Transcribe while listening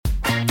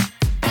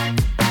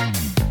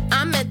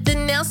I'm at the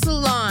nail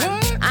salon.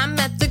 What? I'm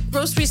at the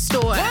grocery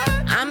store. What?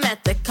 I'm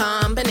at the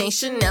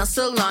combination nail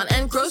salon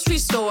and grocery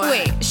store.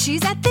 Wait,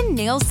 she's at the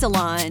nail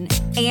salon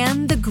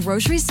and the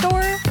grocery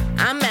store?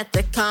 I'm at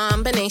the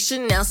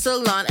combination nail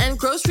salon and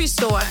grocery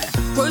store.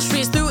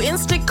 Groceries through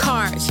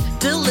Instacart,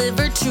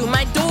 delivered to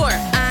my door.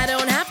 I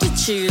don't have to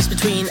choose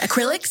between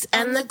acrylics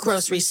and the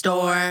grocery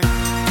store.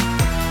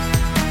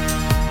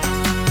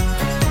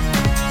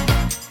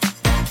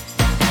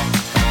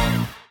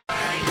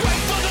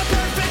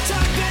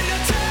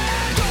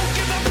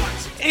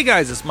 Hey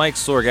guys, it's Mike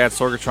Sorg at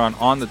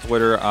Sorgatron on the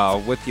Twitter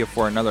with you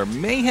for another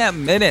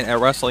Mayhem Minute at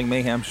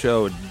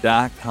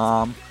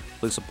WrestlingMayhemShow.com.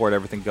 Please support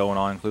everything going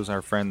on, including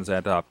our friends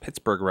at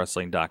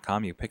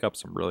PittsburghWrestling.com. You pick up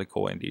some really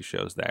cool indie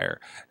shows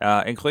there,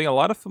 including a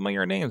lot of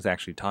familiar names,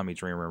 actually. Tommy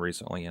Dreamer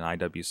recently in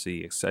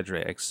IWC, etc.,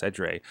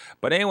 etc.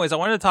 But anyways, I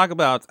wanted to talk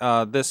about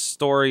this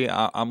story.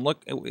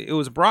 It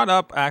was brought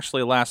up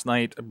actually last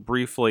night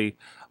briefly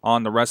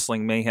on the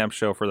Wrestling Mayhem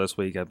show for this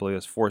week. I believe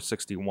it's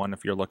 461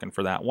 if you're looking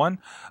for that one.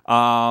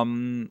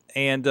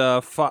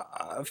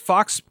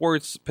 Fox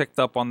Sports picked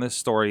up on this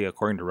story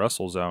according to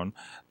WrestleZone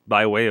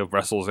by way of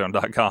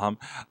WrestleZone.com.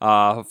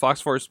 Fox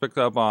Sports picked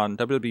up on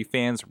WWE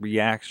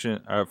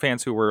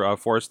fans who were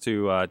forced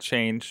to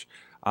change.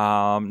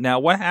 Now,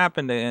 what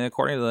happened, and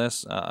according to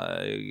this,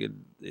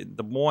 in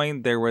Des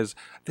Moines, there was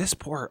this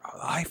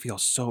I feel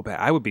so bad.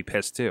 I would be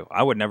pissed too.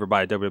 I would never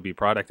buy a WWE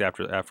product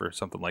after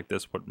something like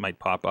this might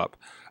pop up.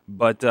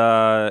 But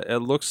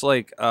it looks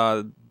like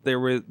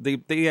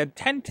they had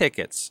 10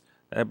 tickets,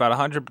 about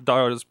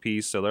 $100 a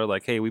piece. So they're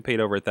like, hey, we paid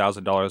over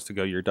 $1,000 to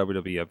go to your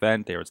WWE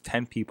event. There was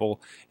 10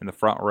 people in the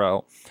front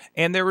row,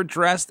 and they were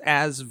dressed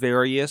as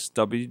various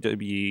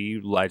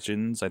WWE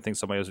legends. I think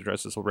somebody was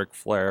dressed as Ric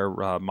Flair,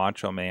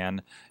 Macho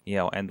Man,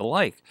 and the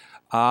like.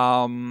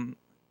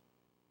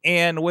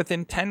 And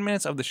within 10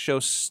 minutes of the show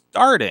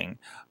starting,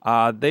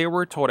 they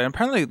were told, and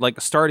apparently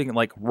starting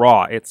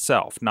Raw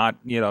itself, not,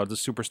 the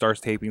Superstars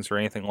tapings or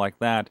anything like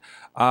that.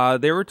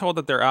 They were told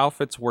that their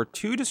outfits were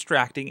too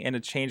distracting and to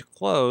change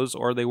clothes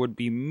or they would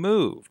be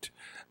moved.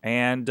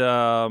 And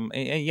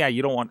yeah,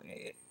 you don't want...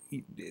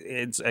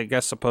 I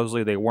guess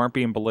supposedly they weren't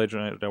being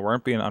belligerent, they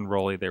weren't being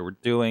unruly, they were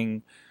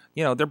doing...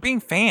 they're being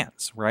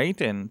fans, right?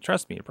 And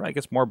trust me, it probably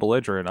gets more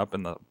belligerent up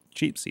in the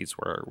cheap seats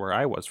where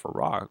I was for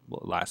Raw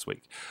last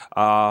week.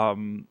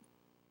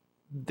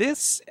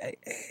 This,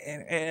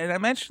 and I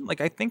mentioned,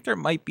 I think there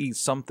might be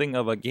something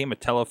of a game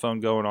of telephone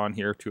going on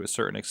here to a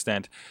certain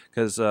extent,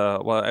 because,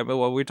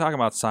 we're talking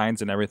about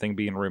signs and everything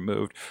being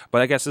removed,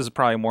 but I guess this is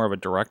probably more of a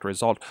direct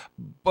result.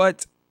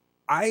 But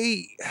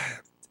I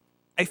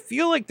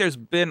feel like there's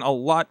been a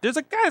lot. There's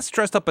a guy that's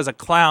dressed up as a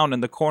clown in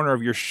the corner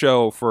of your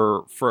show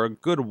for a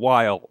good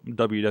while,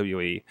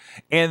 WWE.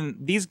 And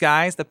these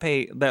guys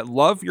that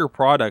love your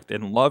product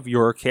and love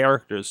your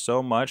characters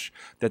so much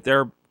that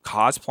they're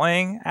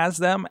cosplaying as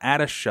them at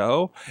a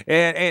show.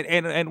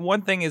 And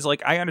one thing is,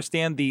 I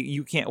understand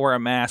you can't wear a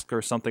mask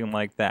or something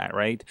like that,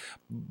 right?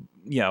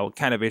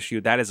 Kind of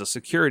issue. That is a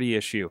security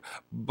issue.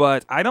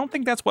 But I don't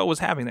think that's what was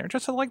happening there.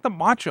 Just like the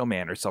Macho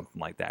Man or something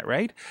like that,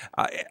 right?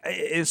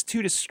 It's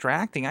too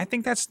distracting. I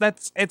think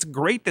it's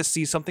great to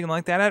see something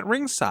like that at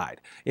ringside.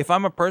 If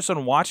I'm a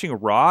person watching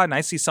Raw and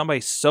I see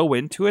somebody so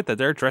into it that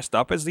they're dressed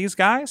up as these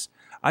guys,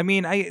 I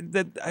mean, I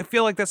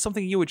feel like that's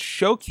something you would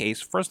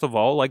showcase, first of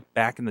all, like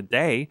back in the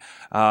day,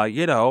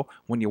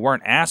 when you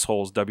weren't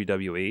assholes,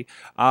 WWE.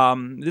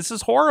 This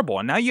is horrible.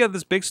 And now you have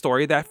this big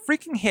story that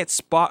freaking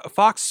hits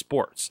Fox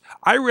Sports.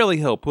 I really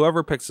hope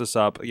whoever picks this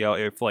up,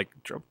 if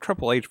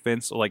Triple H,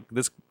 Vince,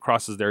 this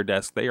crosses their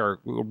desk, they are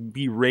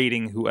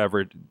berating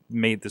whoever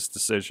made this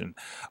decision.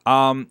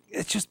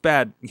 It's just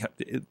bad.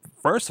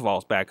 First of all,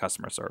 it's bad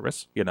customer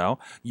service. Your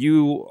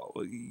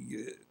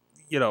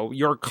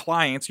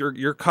clients,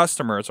 your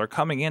customers are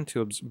coming in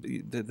to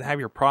have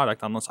your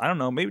product, unless, I don't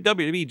know, maybe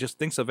WWE just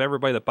thinks of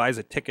everybody that buys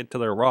a ticket to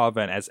their Raw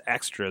event as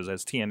extras,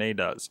 as TNA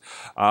does,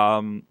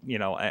 and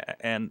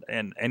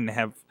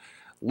have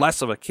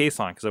less of a case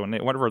on, because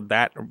whenever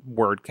that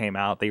word came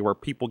out, they were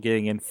people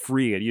getting in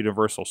free at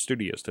Universal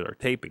Studios to their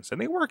tapings,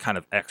 and they were kind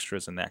of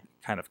extras in that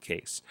kind of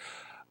case.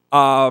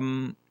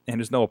 And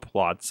there's no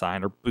applaud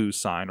sign or boo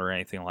sign or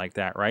anything like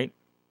that, right?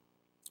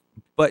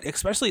 But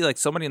especially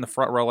somebody in the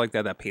front row like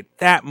that paid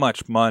that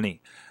much money,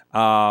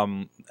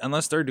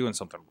 unless they're doing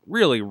something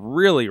really,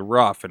 really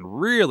rough and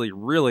really,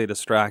 really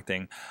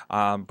distracting.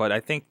 But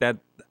I think that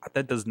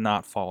does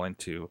not fall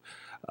into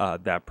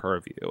that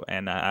purview.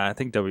 And I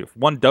think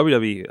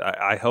WWE,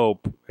 I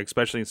hope,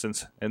 especially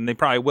since, and they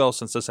probably will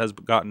since this has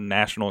gotten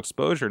national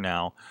exposure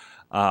now,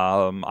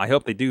 I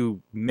hope they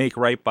do make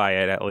right by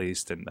it at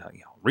least, and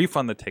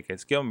refund the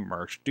tickets, give them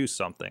merch, do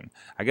something.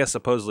 I guess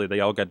supposedly they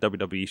all got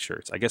WWE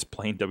shirts. I guess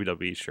plain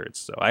WWE shirts.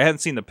 So I hadn't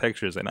seen the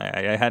pictures, and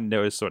I hadn't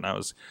noticed when I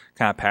was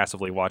kind of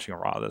passively watching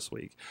Raw this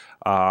week.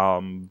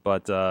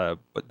 But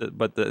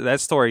that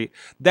story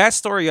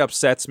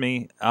upsets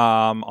me.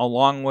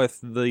 Along with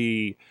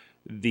the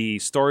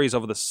stories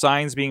of the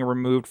signs being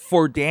removed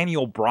for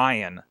Daniel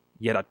Bryan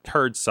yet a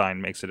turd sign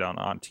makes it on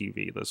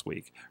TV this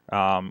week.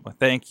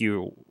 Thank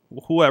you,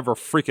 whoever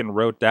freaking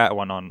wrote that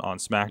one on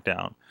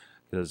SmackDown,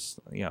 because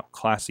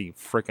classy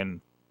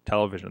freaking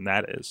television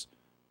that is.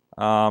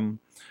 No,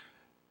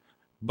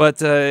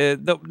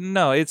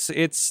 this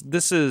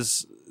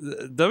is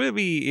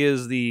WWE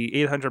is the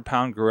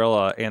 800-pound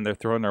gorilla, and they're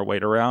throwing their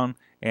weight around,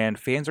 and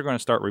fans are going to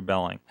start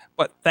rebelling.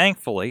 But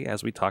thankfully,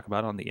 as we talk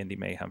about on the Indie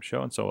Mayhem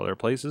show and so other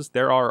places,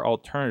 there are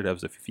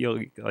alternatives if you feel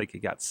like you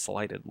got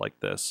slighted like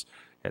this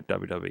at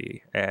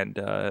WWE, and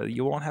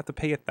you won't have to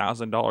pay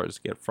 $1,000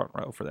 to get front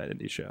row for that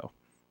indie show.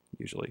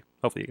 Usually,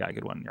 hopefully, you got a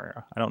good one in your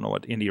area. I don't know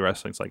what indie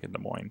wrestling's like in Des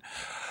Moines.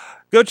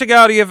 Go check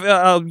out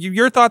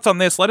your thoughts on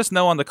this. Let us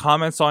know on the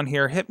comments on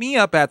here. Hit me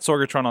up at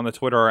Sorgatron on the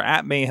Twitter or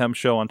at Mayhem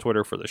Show on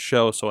Twitter for the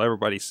show so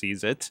everybody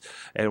sees it.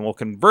 And we'll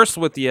converse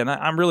with you. And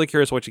I'm really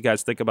curious what you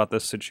guys think about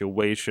this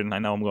situation. I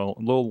know I'm going a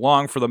little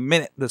long for the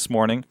minute this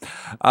morning.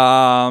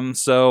 Leave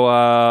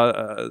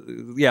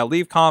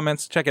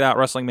comments. Check it out,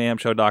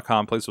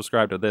 WrestlingMayhemShow.com. Please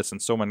subscribe to this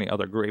and so many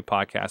other great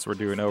podcasts we're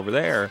doing over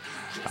there.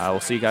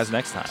 We'll see you guys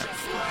next time.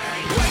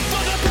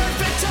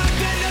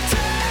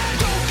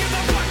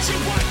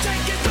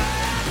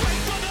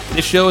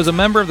 This show is a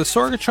member of the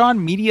Sorgatron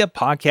Media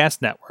Podcast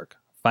Network.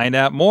 Find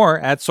out more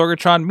at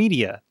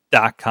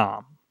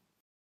sorgatronmedia.com.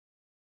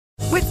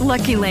 With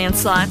Lucky Land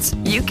Slots,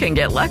 you can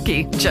get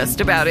lucky just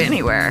about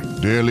anywhere.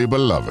 Dearly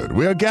beloved,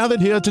 we are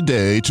gathered here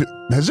today to...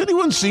 Has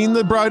anyone seen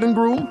the bride and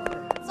groom?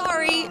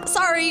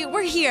 Sorry,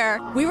 we're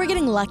here. We were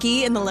getting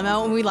lucky in the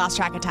limo and we lost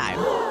track of time.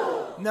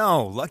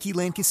 No, Lucky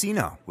Land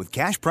Casino, with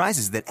cash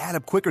prizes that add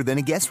up quicker than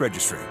a guest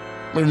registry.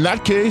 In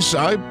that case,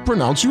 I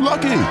pronounce you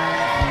lucky.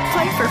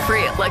 Play for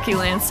free at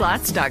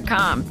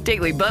LuckyLandSlots.com.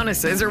 Daily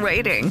bonuses are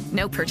waiting.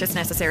 No purchase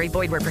necessary.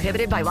 Void where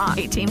prohibited by law.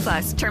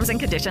 18+. Terms and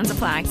conditions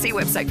apply. See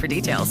website for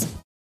details.